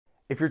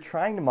If you're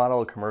trying to model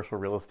a commercial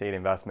real estate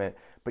investment,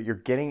 but you're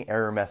getting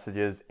error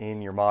messages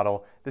in your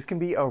model, this can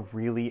be a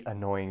really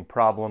annoying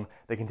problem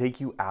that can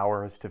take you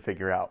hours to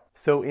figure out.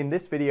 So in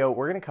this video,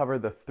 we're going to cover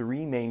the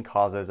 3 main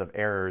causes of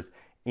errors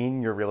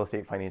in your real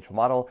estate financial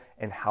model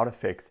and how to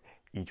fix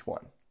each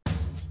one.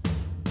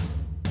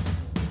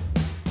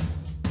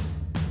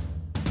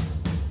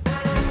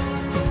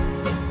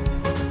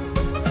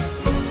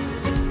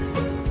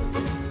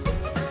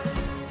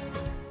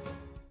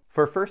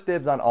 For first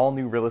dibs on all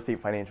new real estate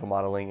financial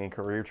modeling and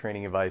career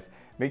training advice,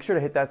 make sure to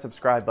hit that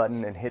subscribe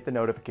button and hit the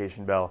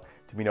notification bell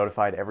to be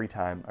notified every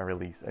time I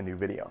release a new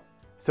video.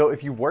 So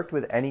if you've worked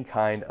with any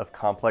kind of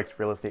complex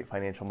real estate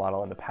financial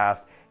model in the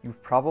past,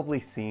 you've probably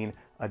seen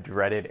a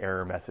dreaded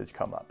error message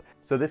come up.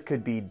 So this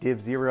could be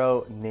div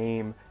 0,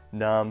 name,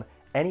 num,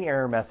 any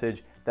error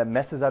message that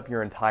messes up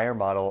your entire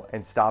model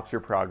and stops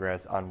your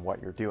progress on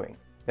what you're doing.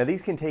 Now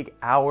these can take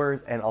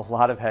hours and a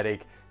lot of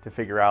headache to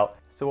figure out.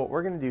 So what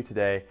we're going to do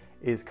today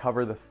is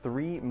cover the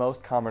 3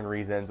 most common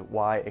reasons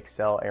why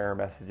Excel error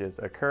messages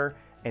occur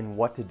and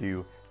what to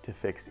do to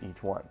fix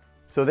each one.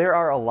 So there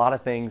are a lot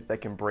of things that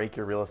can break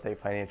your real estate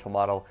financial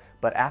model,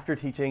 but after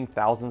teaching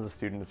thousands of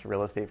students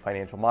real estate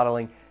financial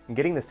modeling and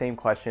getting the same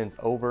questions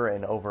over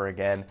and over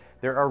again,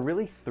 there are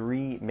really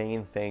 3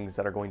 main things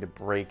that are going to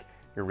break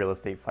your real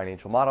estate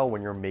financial model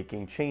when you're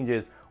making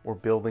changes or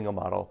building a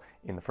model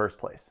in the first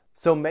place.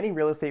 So many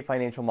real estate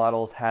financial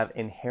models have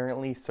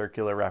inherently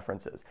circular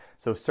references.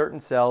 So certain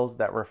cells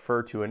that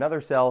refer to another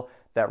cell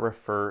that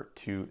refer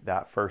to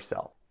that first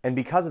cell. And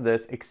because of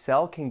this,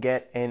 Excel can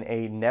get in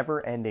a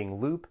never-ending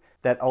loop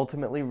that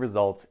ultimately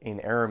results in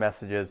error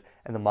messages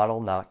and the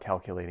model not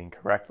calculating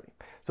correctly.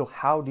 So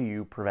how do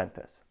you prevent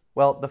this?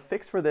 Well, the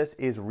fix for this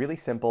is really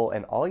simple,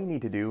 and all you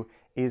need to do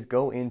is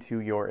go into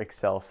your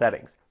Excel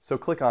settings. So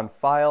click on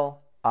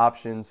File,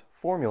 Options,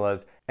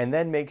 Formulas, and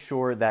then make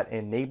sure that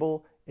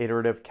Enable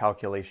Iterative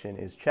Calculation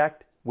is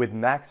checked with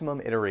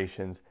maximum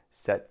iterations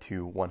set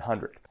to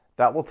 100.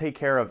 That will take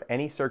care of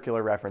any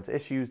circular reference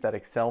issues that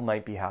Excel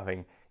might be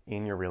having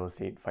in your real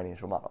estate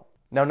financial model.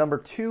 Now, number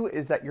 2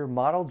 is that your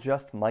model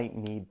just might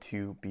need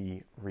to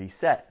be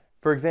reset.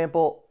 For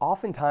example,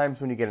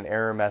 oftentimes when you get an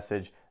error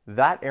message,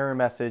 that error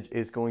message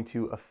is going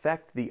to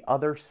affect the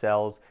other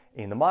cells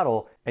in the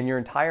model, and your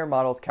entire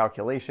model's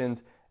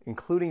calculations,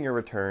 including your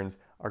returns,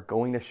 are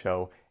going to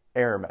show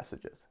error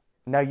messages.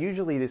 Now,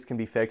 usually this can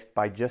be fixed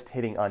by just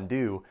hitting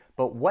undo,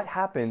 but what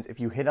happens if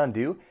you hit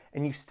undo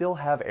and you still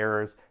have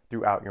errors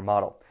throughout your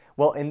model?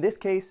 Well, in this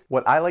case,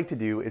 what I like to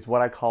do is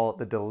what I call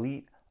the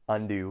delete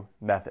undo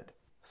method.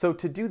 So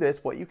to do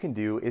this, what you can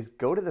do is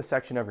go to the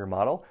section of your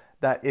model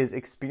that is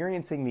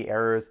experiencing the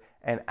errors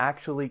and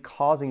actually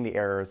causing the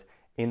errors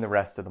in the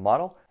rest of the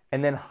model,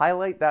 and then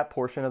highlight that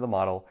portion of the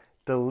model,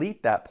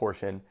 delete that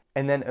portion,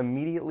 and then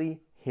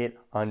immediately hit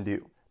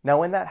undo. Now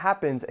when that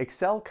happens,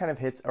 Excel kind of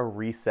hits a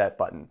reset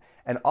button,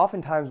 and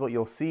oftentimes what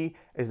you'll see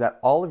is that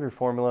all of your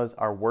formulas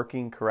are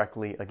working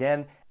correctly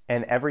again,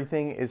 and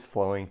everything is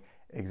flowing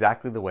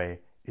exactly the way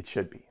it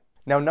should be.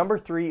 Now number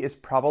 3 is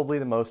probably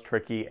the most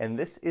tricky, and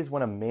this is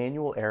when a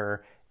manual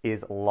error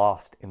is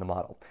lost in the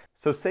model.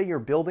 So say you're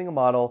building a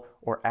model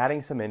or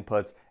adding some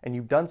inputs and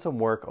you've done some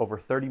work over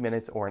 30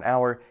 minutes or an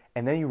hour,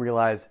 and then you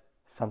realize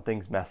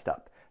something's messed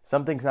up.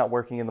 Something's not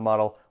working in the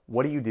model.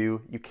 What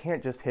do? You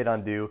can't just hit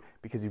undo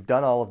because you've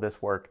done all of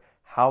this work.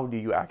 How do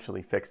you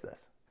actually fix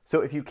this?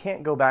 So if you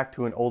can't go back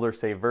to an older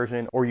saved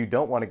version, or you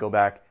don't want to go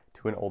back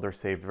to an older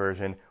saved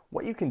version,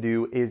 what you can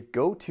do is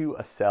go to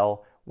a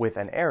cell with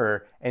an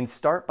error and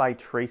start by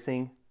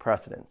tracing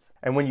precedents.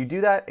 And when you do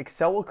that,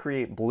 Excel will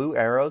create blue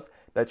arrows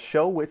that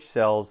show which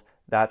cells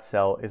that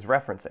cell is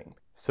referencing.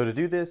 So to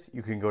do this,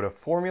 you can go to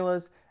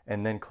Formulas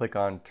and then click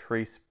on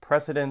Trace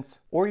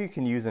Precedents, or you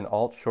can use an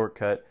Alt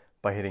shortcut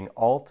by hitting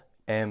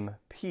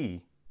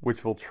Alt-MP,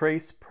 which will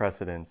trace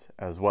precedents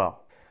as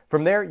well.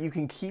 From there, you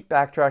can keep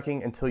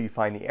backtracking until you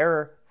find the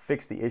error,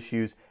 fix the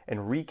issues, and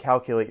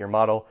recalculate your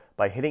model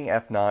by hitting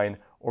F9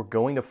 or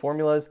going to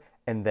Formulas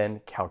and then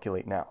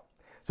Calculate Now.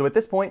 So at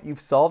this point, you've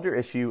solved your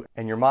issue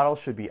and your model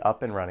should be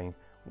up and running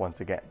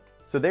once again.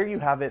 So there you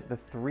have it, the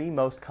 3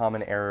 most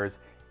common errors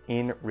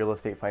in real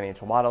estate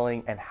financial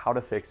modeling and how to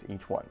fix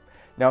each one.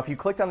 Now, if you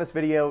clicked on this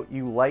video,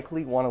 you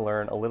likely want to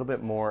learn a little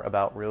bit more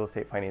about real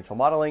estate financial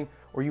modeling,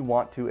 or you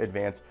want to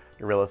advance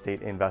your real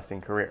estate investing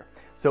career.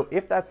 So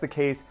if that's the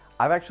case,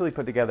 I've actually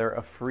put together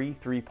a free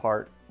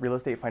 3-part real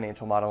estate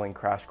financial modeling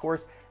crash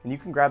course, and you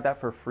can grab that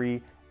for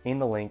free in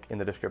the link in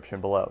the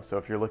description below. So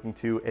if you're looking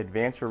to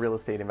advance your real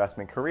estate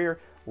investment career,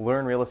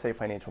 learn real estate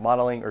financial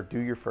modeling, or do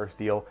your first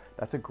deal,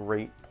 that's a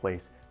great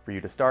place for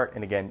you to start.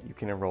 And again, you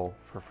can enroll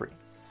for free.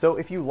 So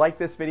if you like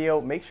this video,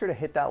 make sure to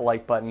hit that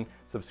like button,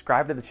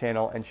 subscribe to the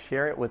channel, and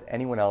share it with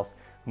anyone else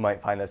who might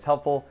find this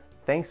helpful.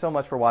 Thanks so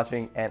much for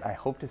watching, and I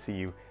hope to see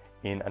you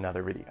in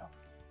another video.